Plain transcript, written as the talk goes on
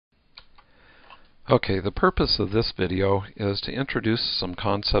Okay, the purpose of this video is to introduce some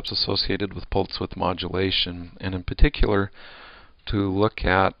concepts associated with pulse width modulation, and in particular to look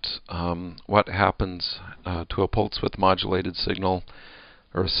at what happens to a pulse width modulated signal,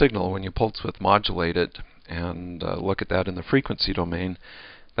 or a signal when you pulse width modulate it, and look at that in the frequency domain.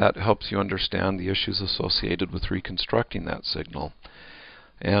 That helps you understand the issues associated with reconstructing that signal.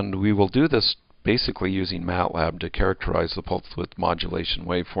 And we will do this basically using MATLAB to characterize the pulse width modulation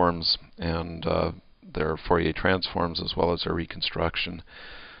waveforms and their Fourier transforms as well as their reconstruction.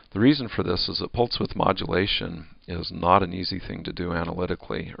 The reason for this is that pulse width modulation is not an easy thing to do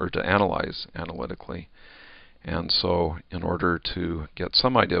analytically, or to analyze analytically. And so in order to get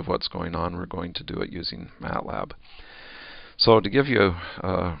some idea of what's going on, we're going to do it using MATLAB. So to give you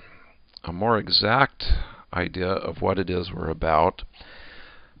a more exact idea of what it is we're about,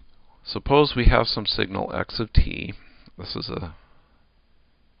 suppose we have some signal x of t. This is a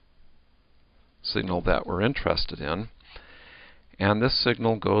signal that we're interested in. And this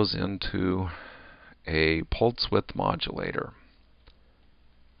signal goes into a pulse width modulator.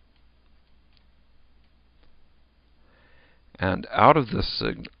 And out of this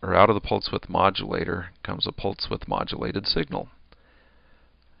out of the pulse width modulator comes a pulse width modulated signal.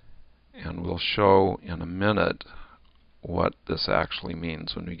 And we'll show in a minute what this actually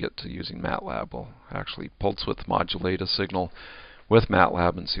means when we get to using MATLAB. We'll actually pulse width modulate a signal with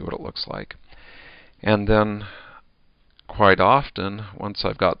MATLAB and see what it looks like. And then quite often, once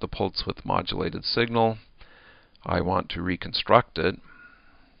I've got the pulse width modulated signal, I want to reconstruct it.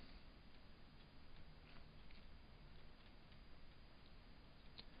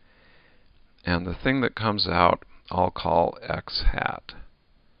 And the thing that comes out I'll call x hat.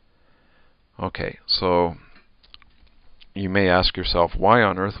 Okay, so you may ask yourself, why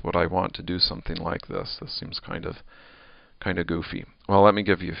on earth would I want to do something like this? This seems kind of goofy. Well, let me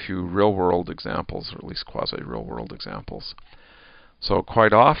give you a few real-world examples, or at least quasi-real-world examples. So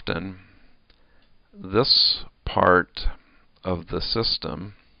quite often, this part of the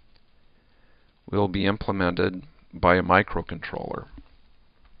system will be implemented by a microcontroller.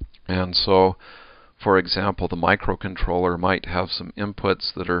 And so, for example, the microcontroller might have some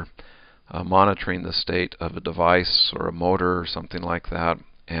inputs that are monitoring the state of a device or a motor or something like that,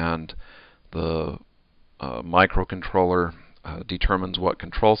 and the microcontroller determines what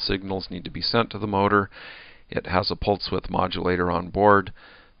control signals need to be sent to the motor. It has a pulse width modulator on board,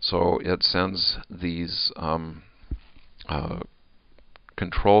 so it sends these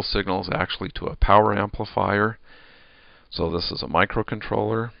control signals actually to a power amplifier. So this is a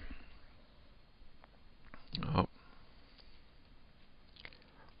microcontroller.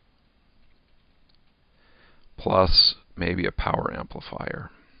 Plus maybe a power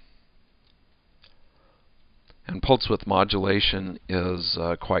amplifier. And pulse width modulation is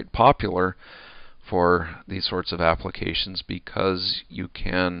quite popular for these sorts of applications because you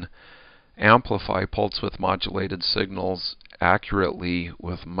can amplify pulse width modulated signals accurately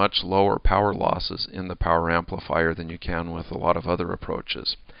with much lower power losses in the power amplifier than you can with a lot of other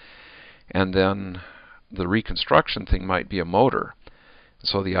approaches. And then the reconstruction thing might be a motor.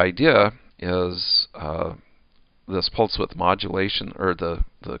 So the idea is this pulse width modulation, or the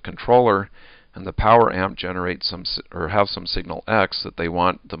controller and the power amp generate some, or have some signal X that they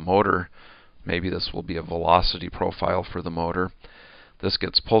want the motor. Maybe this will be a velocity profile for the motor. This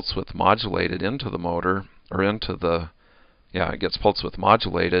gets pulse width modulated into the motor, or into the, it gets pulse width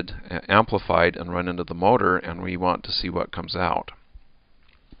modulated, amplified, and run into the motor, and we want to see what comes out.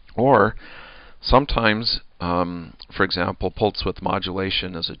 Or sometimes, for example, pulse width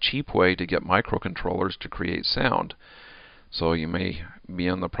modulation is a cheap way to get microcontrollers to create sound. So you may be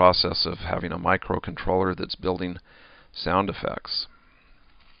in the process of having a microcontroller that's building sound effects.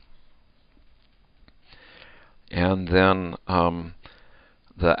 And then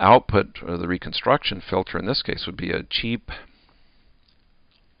the output, or the reconstruction filter in this case, would be a cheap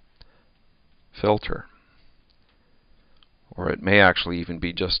filter. Or it may actually even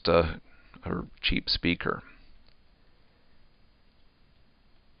be just a cheap speaker.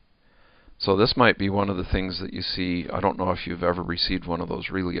 So this might be one of the things that you see. I don't know if you've ever received one of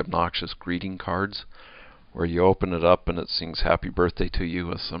those really obnoxious greeting cards where you open it up and it sings happy birthday to you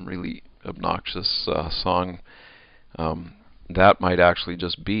with some really obnoxious song. That might actually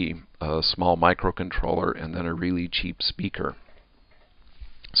just be a small microcontroller and then a really cheap speaker.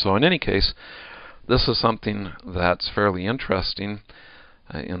 So in any case, this is something that's fairly interesting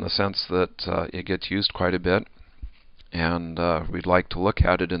in the sense that it gets used quite a bit. And we'd like to look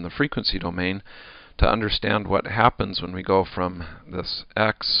at it in the frequency domain to understand what happens when we go from this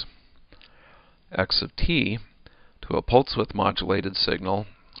x of t to a pulse width modulated signal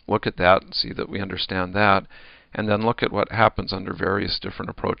look at that and see that we understand that, and then look at what happens under various different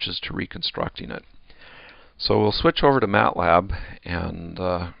approaches to reconstructing it. So we'll switch over to MATLAB and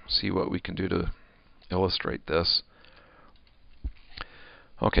see what we can do to illustrate this.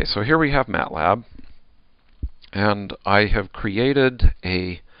 Okay, so here we have MATLAB, and I have created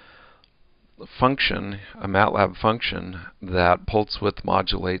a function, a MATLAB function, that pulse width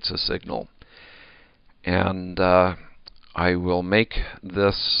modulates a signal. And I will make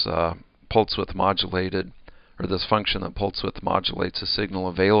this pulse width modulated, or this function that pulse width modulates a signal,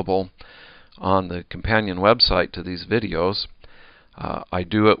 available on the companion website to these videos. I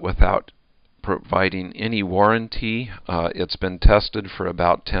do it without providing any warranty. It's been tested for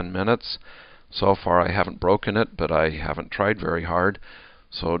about 10 minutes. So far I haven't broken it, but I haven't tried very hard.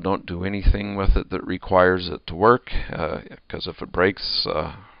 So don't do anything with it that requires it to work, because if it breaks,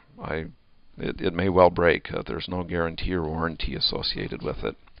 it may well break. There's no guarantee or warranty associated with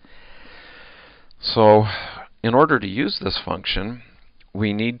it. So in order to use this function,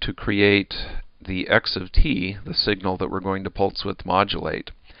 we need to create the x of t, the signal that we're going to pulse width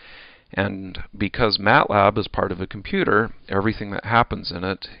modulate. And because MATLAB is part of a computer, everything that happens in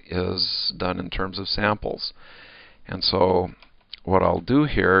it is done in terms of samples. And so what I'll do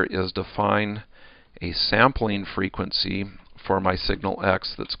here is define a sampling frequency for my signal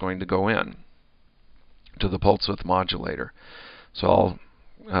x that's going to go in to the pulse width modulator. So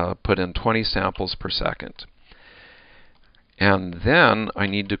I'll put in 20 samples per second. And then I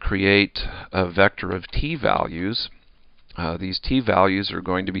need to create a vector of t values. These t values are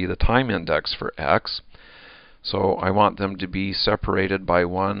going to be the time index for x. So I want them to be separated by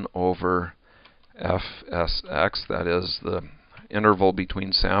 1 over fsx. That is, the interval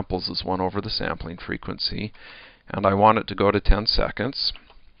between samples is 1 over the sampling frequency. And I want it to go to 10 seconds.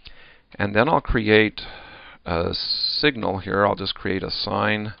 And then I'll create a signal here. I'll just create a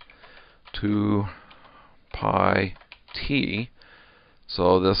sine 2 pi t.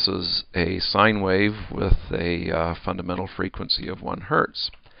 So this is a sine wave with a fundamental frequency of 1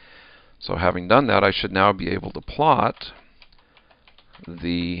 Hertz. So having done that, I should now be able to plot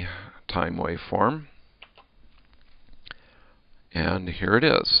the time waveform. And here it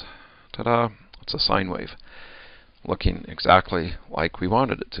is. Ta-da! It's a sine wave, looking exactly like we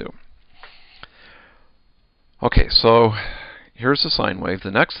wanted it to. Okay, so here's the sine wave.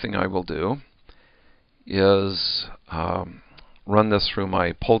 The next thing I will do is run this through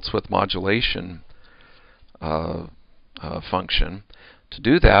my pulse width modulation function. To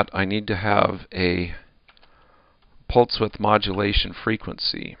do that, I need to have a pulse width modulation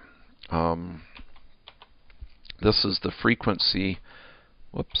frequency. This is the frequency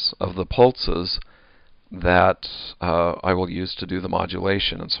of the pulses that I will use to do the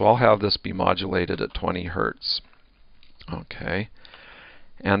modulation. And so I'll have this be modulated at 20 Hertz. Okay.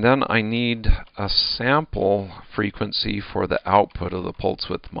 And then I need a sample frequency for the output of the pulse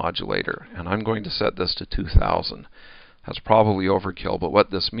width modulator. And I'm going to set this to 2000. That's probably overkill, but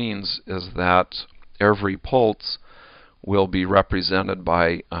what this means is that every pulse will be represented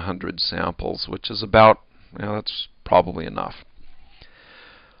by 100 samples, which is about, that's probably enough.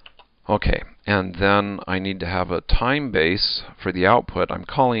 Okay, and then I need to have a time base for the output. I'm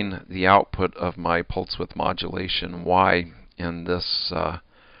calling the output of my pulse width modulation y in this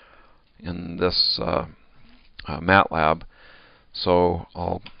MATLAB. So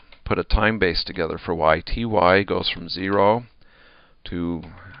I'll put a time base together for y. Ty goes from 0 to,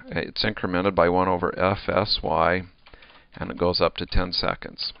 it's incremented by 1 over fsy, and it goes up to 10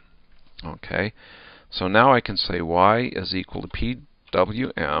 seconds. Okay, so now I can say y is equal to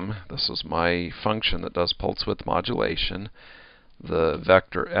PWM. This is my function that does pulse width modulation. The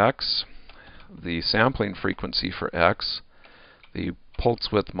vector x, the sampling frequency for x, the pulse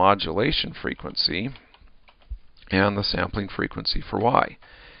width modulation frequency, and the sampling frequency for y.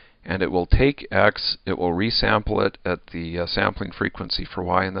 And it will take x, it will resample it at the sampling frequency for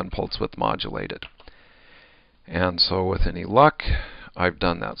y, and then pulse width modulate it. And so with any luck, I've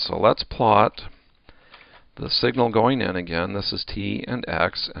done that. So let's plot the signal going in again. This is t and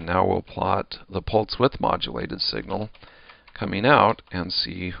x, and now we'll plot the pulse width modulated signal coming out and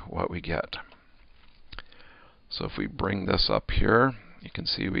see what we get. So if we bring this up here, you can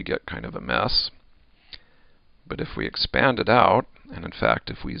see we get kind of a mess. But if we expand it out, and in fact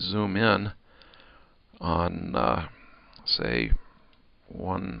if we zoom in on say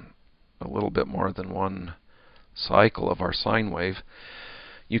a little bit more than one cycle of our sine wave,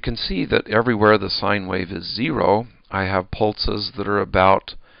 you can see that everywhere the sine wave is 0, I have pulses that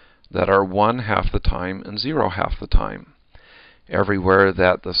are 1 half the time and 0 half the time. Everywhere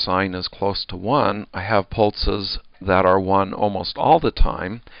that the sine is close to 1, I have pulses that are 1 almost all the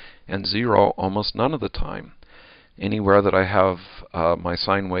time and 0 almost none of the time. Anywhere that I have my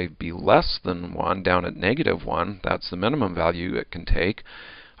sine wave be less than 1, down at -1, that's the minimum value it can take,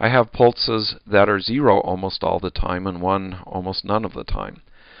 I have pulses that are 0 almost all the time and 1 almost none of the time.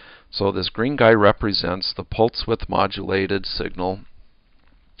 So this green guy represents the pulse width modulated signal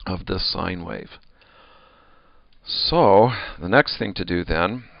of this sine wave. So the next thing to do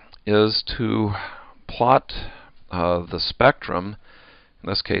then is to plot the spectrum, in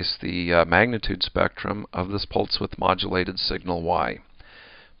this case the magnitude spectrum of this pulse width modulated signal Y,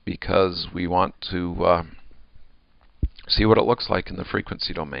 because we want to see what it looks like in the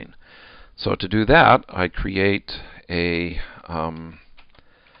frequency domain. So to do that, I create a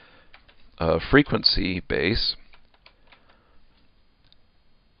frequency base,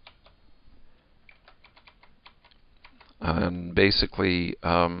 and basically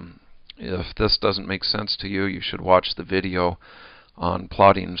if this doesn't make sense to you, you should watch the video on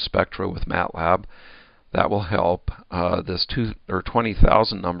plotting spectra with MATLAB. That will help. This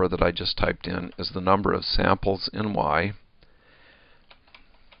 20,000 number that I just typed in is the number of samples in Y.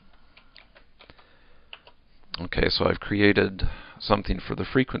 Okay, so I've created something for the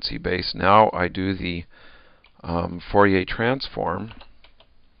frequency base. Now I do the Fourier transform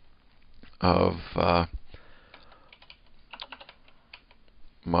of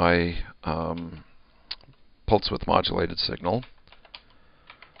my pulse width modulated signal.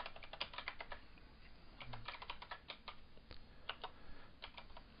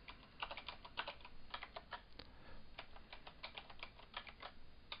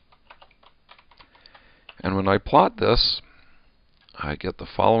 And when I plot this, I get the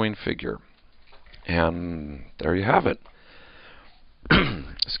following figure. And there you have it.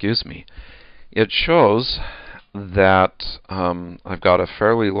 Excuse me. It shows that I've got a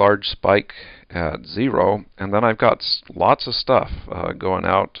fairly large spike at 0, and then I've got lots of stuff going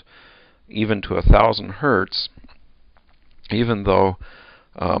out even to 1,000 hertz, even though,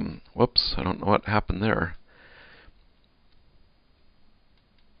 whoops, I don't know what happened there.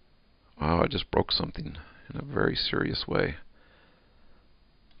 Wow, I just broke something in a very serious way.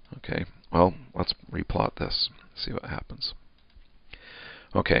 Okay, well, let's replot this, see what happens.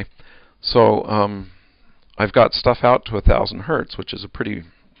 Okay, so I've got stuff out to 1,000 hertz, which is a pretty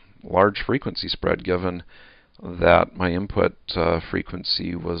large frequency spread given that my input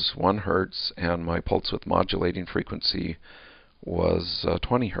frequency was 1 hertz and my pulse width modulating frequency was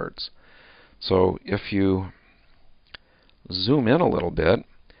 20 hertz. So if you zoom in a little bit,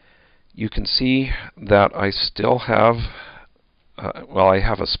 you can see that I still have, I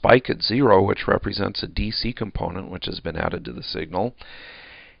have a spike at 0, which represents a DC component which has been added to the signal.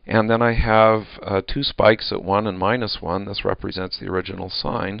 And then I have 2 spikes at 1 and -1. This represents the original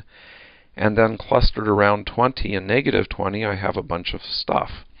sine. And then clustered around 20 and -20, I have a bunch of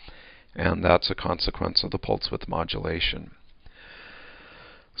stuff. And that's a consequence of the pulse width modulation.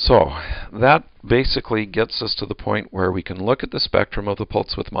 So that basically gets us to the point where we can look at the spectrum of the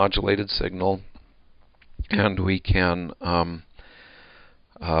pulse width modulated signal, and we can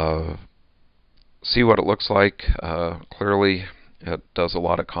see what it looks like. Clearly, it does a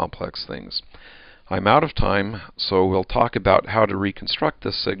lot of complex things. I'm out of time, so we'll talk about how to reconstruct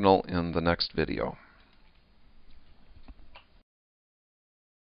this signal in the next video.